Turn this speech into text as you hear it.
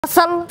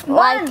Basal,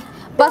 like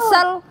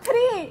basal,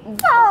 3,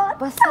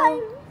 4, basal,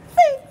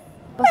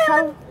 6,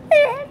 basal,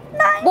 8,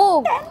 9,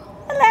 book, 10,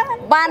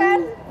 11,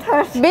 ban,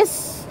 12,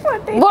 bis,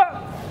 14. bur.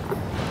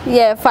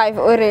 Yeah, 5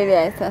 already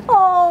I said.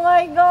 Oh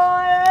my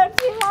god,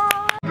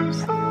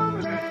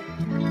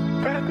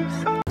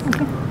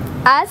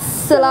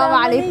 Assalamu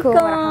alaikum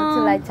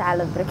warahmatullahi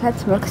ta'ala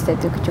wabarakatuh. Markasta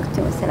aad ku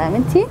joogteen waa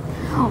salaamantii.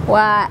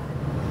 Waa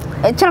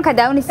channelka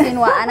daawanaysiin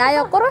waa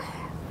Anaya Qurux.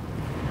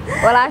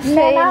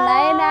 Walaashay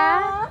Nayna.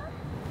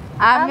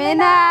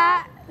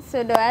 Amina.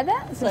 Soo dhawaada.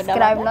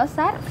 Subscribe noo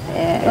saar.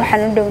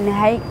 Waxaan u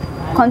dhownahay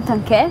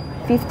content-ka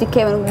 50k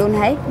waan u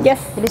dhownahay. Yes.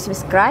 Please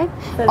subscribe.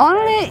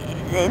 Only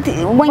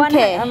 1k.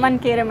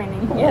 1k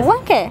remaining. Yes.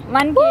 1k.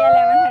 1k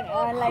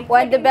 1100 like.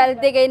 Waan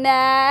dabaaldegayna.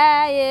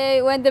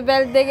 Waan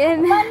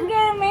dabaaldegayna. 1k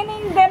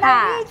remaining then I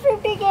reach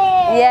 50k.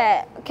 Yeah,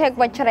 cake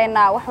baan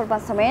jarayna wax walba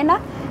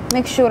sameeyna.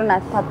 Make sure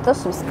inaad taabto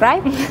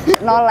subscribe,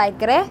 no like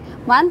gare.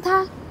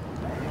 Maanta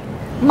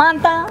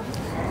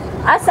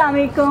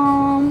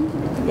Assalamualaikum.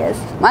 Yes.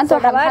 Manta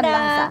waxaan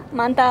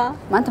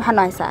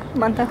haysaa.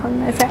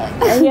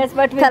 Yes,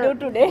 what we do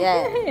today.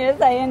 Yeah.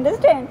 Yes, I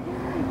understand.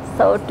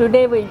 So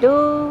today we do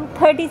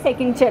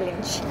 30-second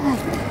challenge.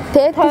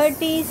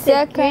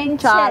 30-second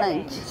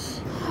challenge.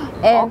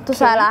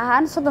 Tusaale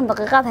ahaan 30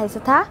 daqiiqad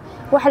haysataa.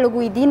 Waxa lagu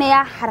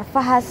weydiinayaa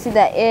xarfaha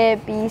sida A,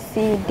 B, C,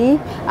 D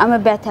ama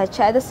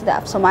baataajada sida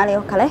af Soomaali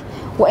oo kale.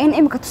 Waa in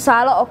imika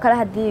tusaale oo kale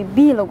hadii B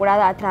lagu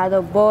raado aad tiraahdo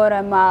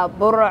Boorama,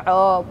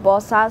 Burco,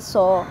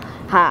 Boosaaso,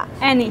 ha.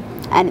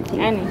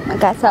 Anything.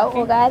 Markaas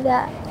ogaada.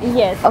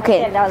 Yes. Okay.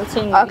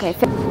 Okay.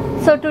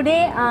 So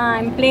today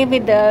I'm playing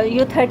with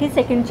you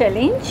 30-second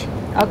challenge.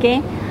 Okay.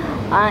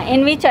 In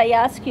which I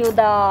ask you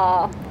the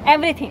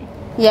everything.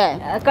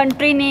 Yeah.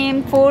 Country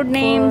name, food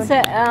names,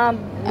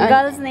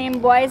 girl's name,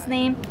 boy's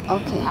name.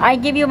 Okay. I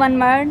give you one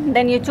word,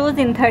 then you choose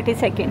in 30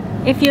 seconds.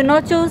 If you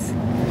no choose,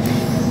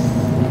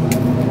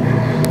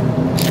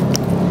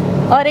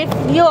 or if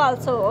you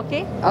also,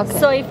 okay? Okay.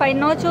 So if I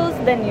no choose,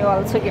 then you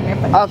also give me a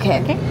point.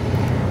 Okay.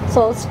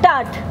 So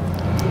start.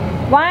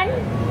 1,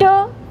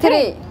 2, 3.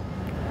 3.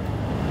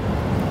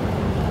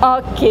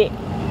 Okay.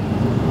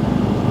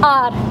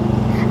 R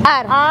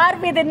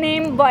with the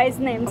name, boy's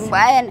names.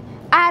 And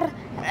R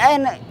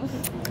and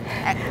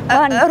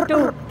 1,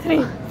 2,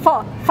 3,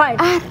 4, 5,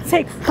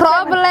 6,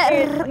 7,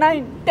 8,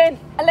 9, 10,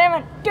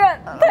 11, 12,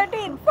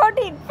 13,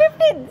 14,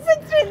 15,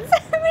 16,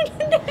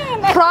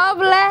 17,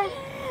 Problem.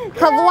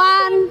 20,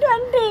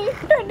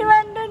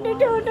 21,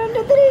 22,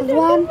 23,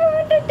 24,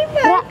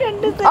 25,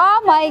 26. Oh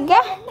my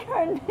god.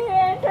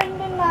 28,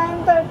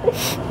 29, 30.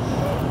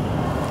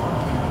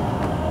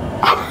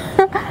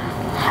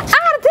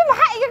 Arti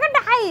maxaa iga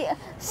dhacay?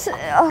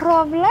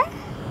 Roble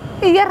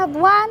iyo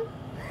Radwan.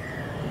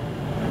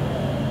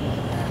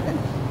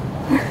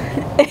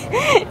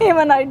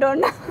 Even I don't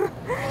know.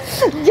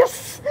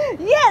 Yes.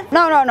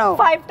 No.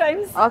 5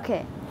 times.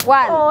 Okay.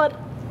 1,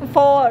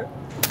 4,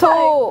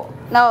 2,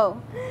 no.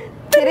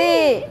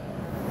 3,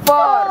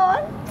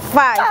 4,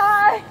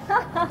 5.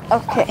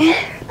 Okay.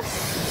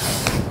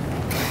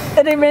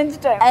 Revenge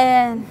time.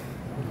 And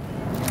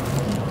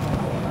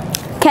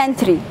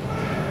country.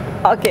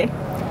 Okay.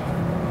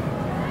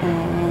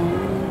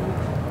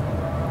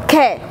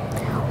 Okay.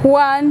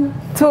 1,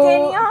 2,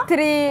 Kenya.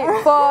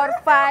 3, 4,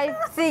 5,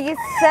 6,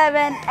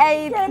 7,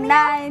 8, Kenya.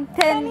 9,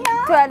 10,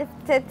 12,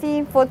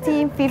 13,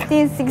 14,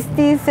 15,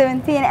 16,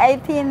 17,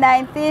 18,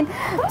 19,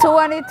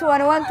 20,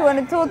 21,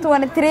 22,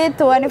 23,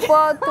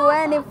 24,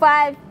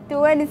 25,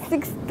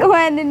 26,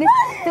 20,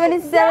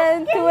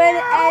 27, 28.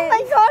 Oh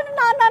my god,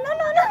 no.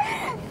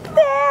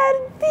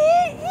 30.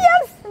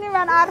 Yes.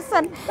 Niman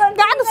arsan.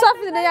 Gacanta soo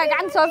fidinaya,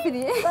 gacanta soo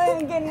fidiye.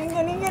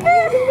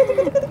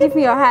 Give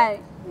me your hand.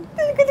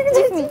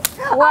 Give me.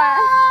 1,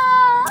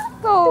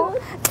 2,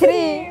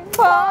 3,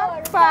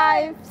 4,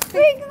 5,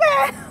 6.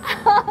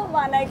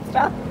 One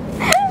extra.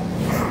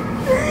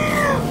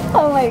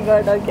 Oh my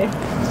god, okay.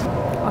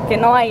 Okay,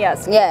 now I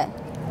ask. Yeah.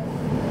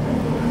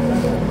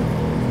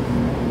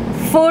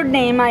 Food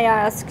name I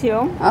ask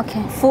you.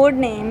 Okay. Food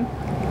name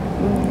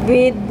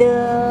with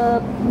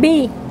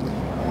B.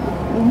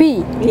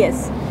 B.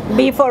 Yes.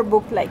 B for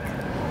book like.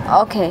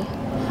 Okay.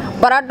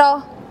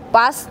 Barado,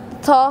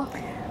 pasto.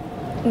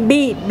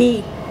 B.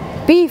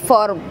 B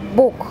for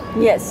book.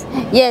 Yes.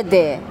 Yeah,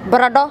 the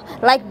barado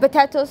like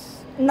potatoes.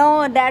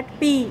 No, that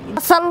P.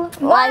 Basal,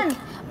 like 1,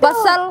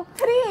 basal.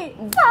 2, 3,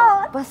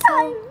 4, Basal.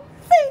 5,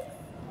 6,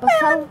 Basal.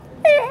 7,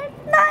 8,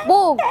 9,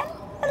 Book. 10,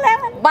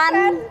 11, Ban,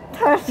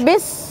 12, 13,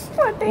 bis,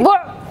 14. bur.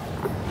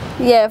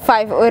 Yeah,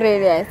 5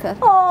 already I said.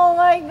 Oh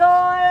my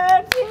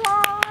god,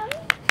 Simon.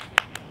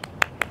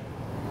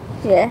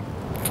 Yeah.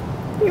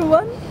 You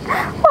won.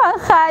 Waan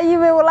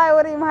khaayimay wallahi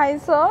war ima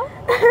hayso.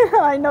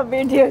 I know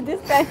video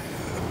this time.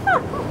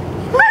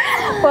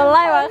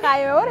 Wallahi waan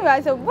khaayimay war ima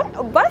hayso.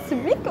 Bas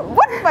big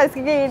what bas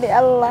kaga yidhi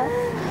Allah.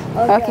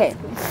 Okay.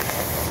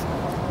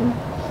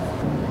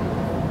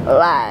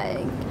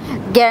 Like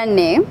girl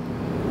name.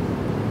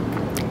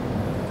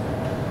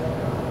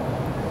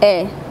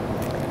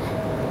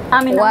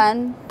 Amina.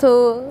 1,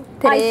 2,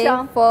 3,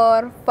 Aisha.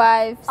 4,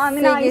 5,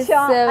 Amina, 6,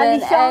 Aisha, 7,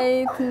 Alisha.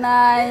 8,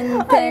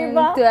 9, 10,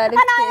 Ariba. 12,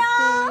 Anaya.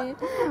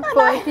 13,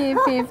 14,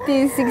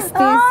 15,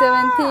 16,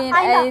 17,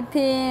 Aina.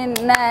 18,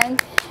 9.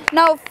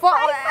 No, 4.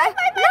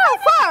 No,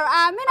 4.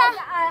 Amina.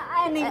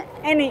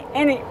 Any.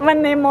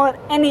 One name more.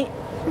 Any.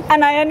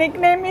 Anaya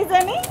nickname is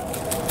Any.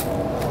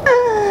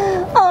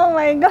 Oh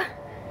my god.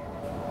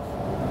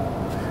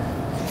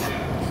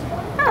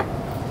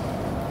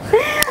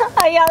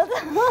 I also.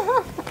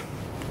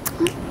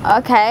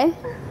 Okay.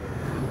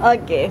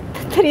 Okay.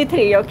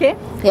 3-3. Okay.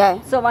 Yeah.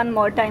 So one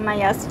more time I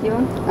ask you.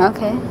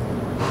 Okay.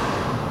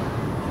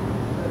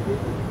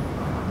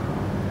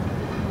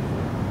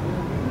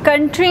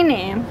 Country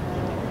name.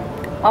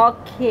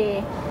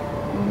 Okay.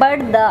 But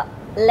the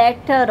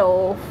letter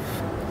of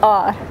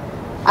R.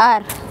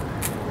 R.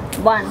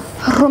 1,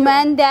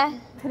 Romanda.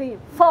 3,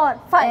 4,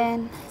 5,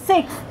 And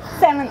 6,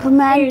 7,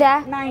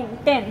 Romanda. 8, 9,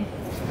 10,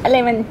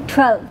 11,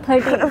 12,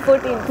 13,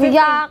 14, 15,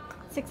 Riyadh.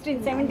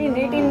 16, 17,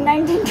 18,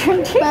 19,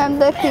 20,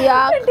 Romanda.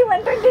 Riyadh.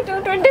 21,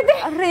 22, 23,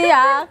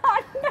 Riyadh.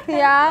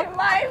 Riyadh.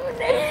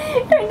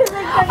 25, 26,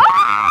 27.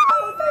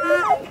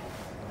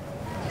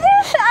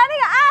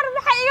 Aniga R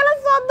maxay igala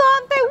soo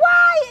doontay?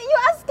 Why you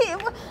asking?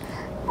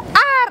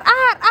 R.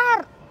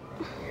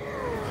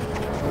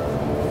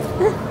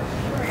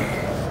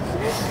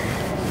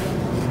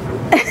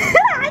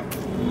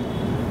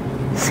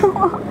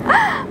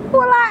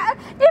 Walaa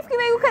ifki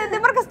bay u kala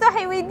dib markasta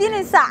waxay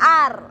weydiinaysaa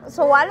R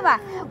Soomaaliba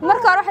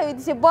marka hore waxay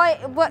weydiisay boy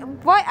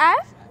R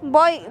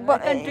boy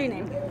Country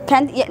name.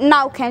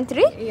 now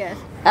country Yes.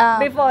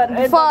 before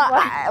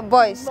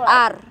boys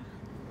R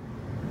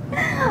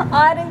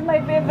R is my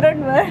favorite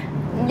word.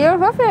 your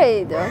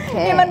favorite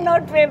okay Even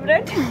not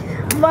favorite.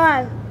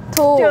 1,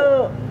 2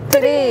 2,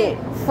 3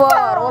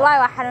 4 والله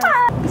واحد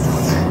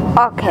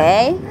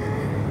okay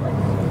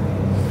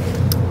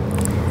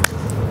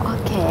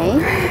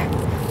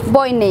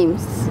boy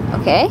names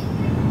okay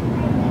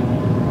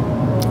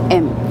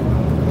M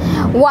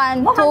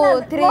 1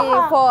 2 3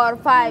 4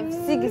 5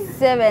 6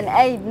 7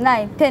 8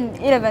 9 10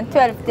 11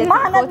 12 13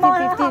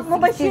 14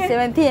 15 16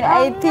 17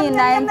 18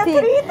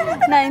 19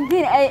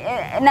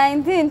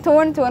 19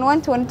 20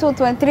 21 22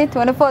 23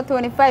 24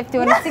 25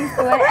 26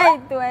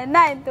 28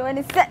 29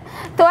 27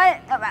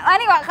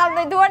 aniga waa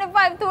qalday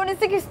 25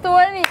 26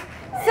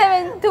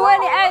 27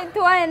 28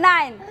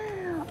 29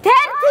 30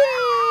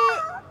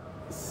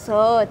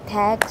 So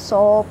tag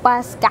so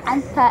pass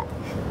gacanta.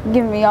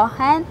 Give me your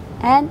hand.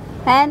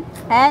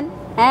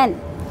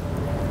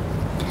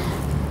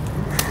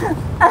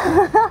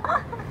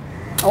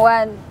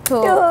 1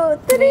 2 2,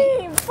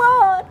 3,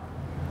 4,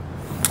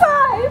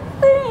 5,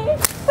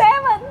 6,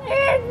 7,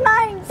 8,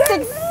 9, 10.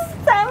 6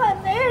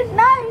 7, 8,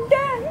 9,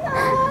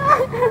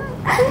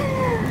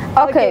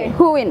 10. Okay,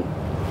 who win?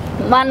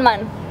 1.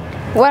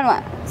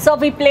 1. So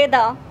we play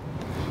the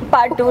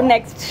part 2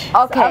 next.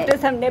 Okay. After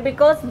Sunday,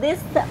 because this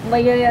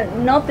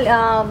no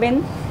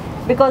win,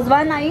 because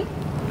 1 I,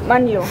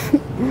 1 you.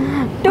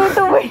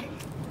 2 win.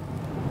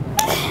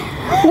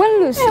 1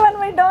 lose. Even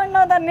we don't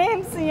know the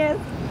names. Yes.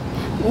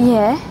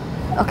 Yeah.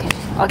 Okay.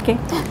 Okay.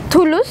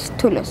 2 lose.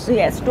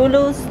 Yes. 2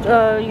 lose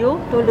you,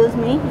 2 lose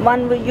me.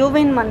 1 you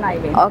win, 1 I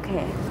win.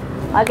 Okay.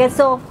 Okay.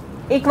 So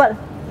equal.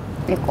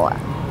 Equal.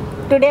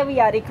 Today we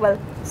are equal.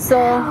 So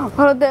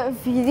Horda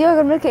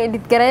video marka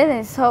edit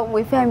gareynayso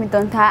way fahmi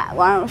doontaa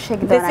waan u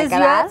sheegi this doonaa is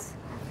galaas. yours.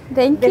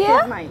 Thank This you.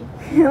 is mine.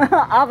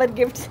 Our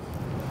gifts.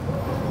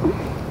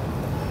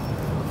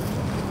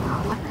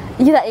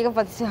 iyada iga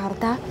badisay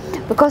horta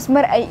because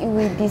mar ay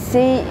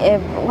weydiisay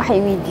waxay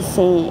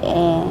weydiisay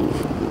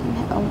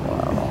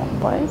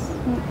boys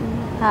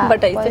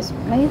But I boys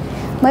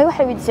may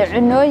waxay weydiisay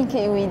cunooyinka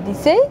ay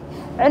weydiisay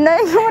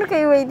cunooyinka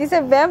markay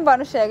weydiisay been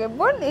baan u sheegay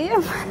bun iyo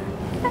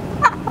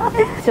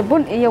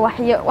sabun iyo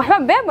waxba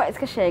been baan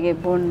iska sheegay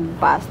bun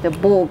pasta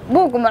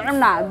buug ma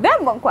cunaa been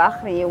baan ku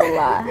akhriyay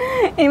wallahi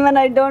Even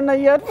I don't know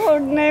your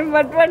food name,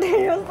 but what do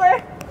you say?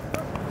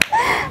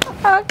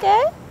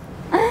 okay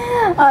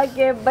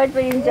Okay, but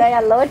we enjoy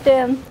a lot.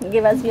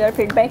 Give us your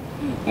feedback.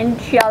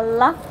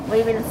 Inshallah,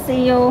 we will see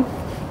you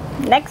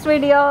next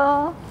video.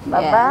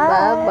 Bye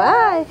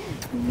bye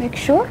make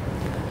sure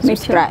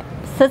subscribe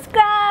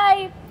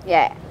Subscribe.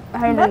 yeah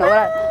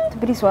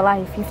please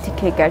wallahi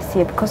 50k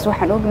gaarsiiya because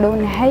waxaan og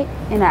lownahay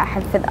ina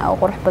xalfad oo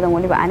qurux badan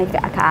waliba aniga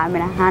ka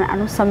aamin ahaan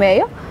anu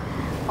sameeyo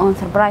on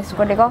surprise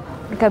uga dhigo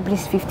marka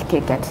please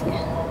 50k gaarsiiya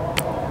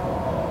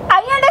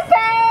I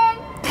understand.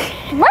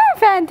 ma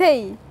fahantay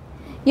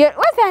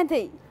what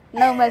fahantay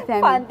no ma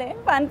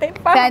fahantay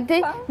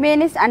fahantay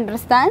means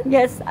understand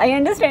Yes, I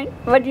understand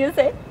what you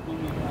say.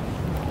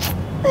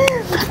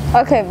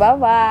 okay bye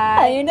bye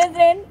I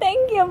understand.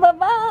 Thank you. Bye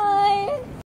bye.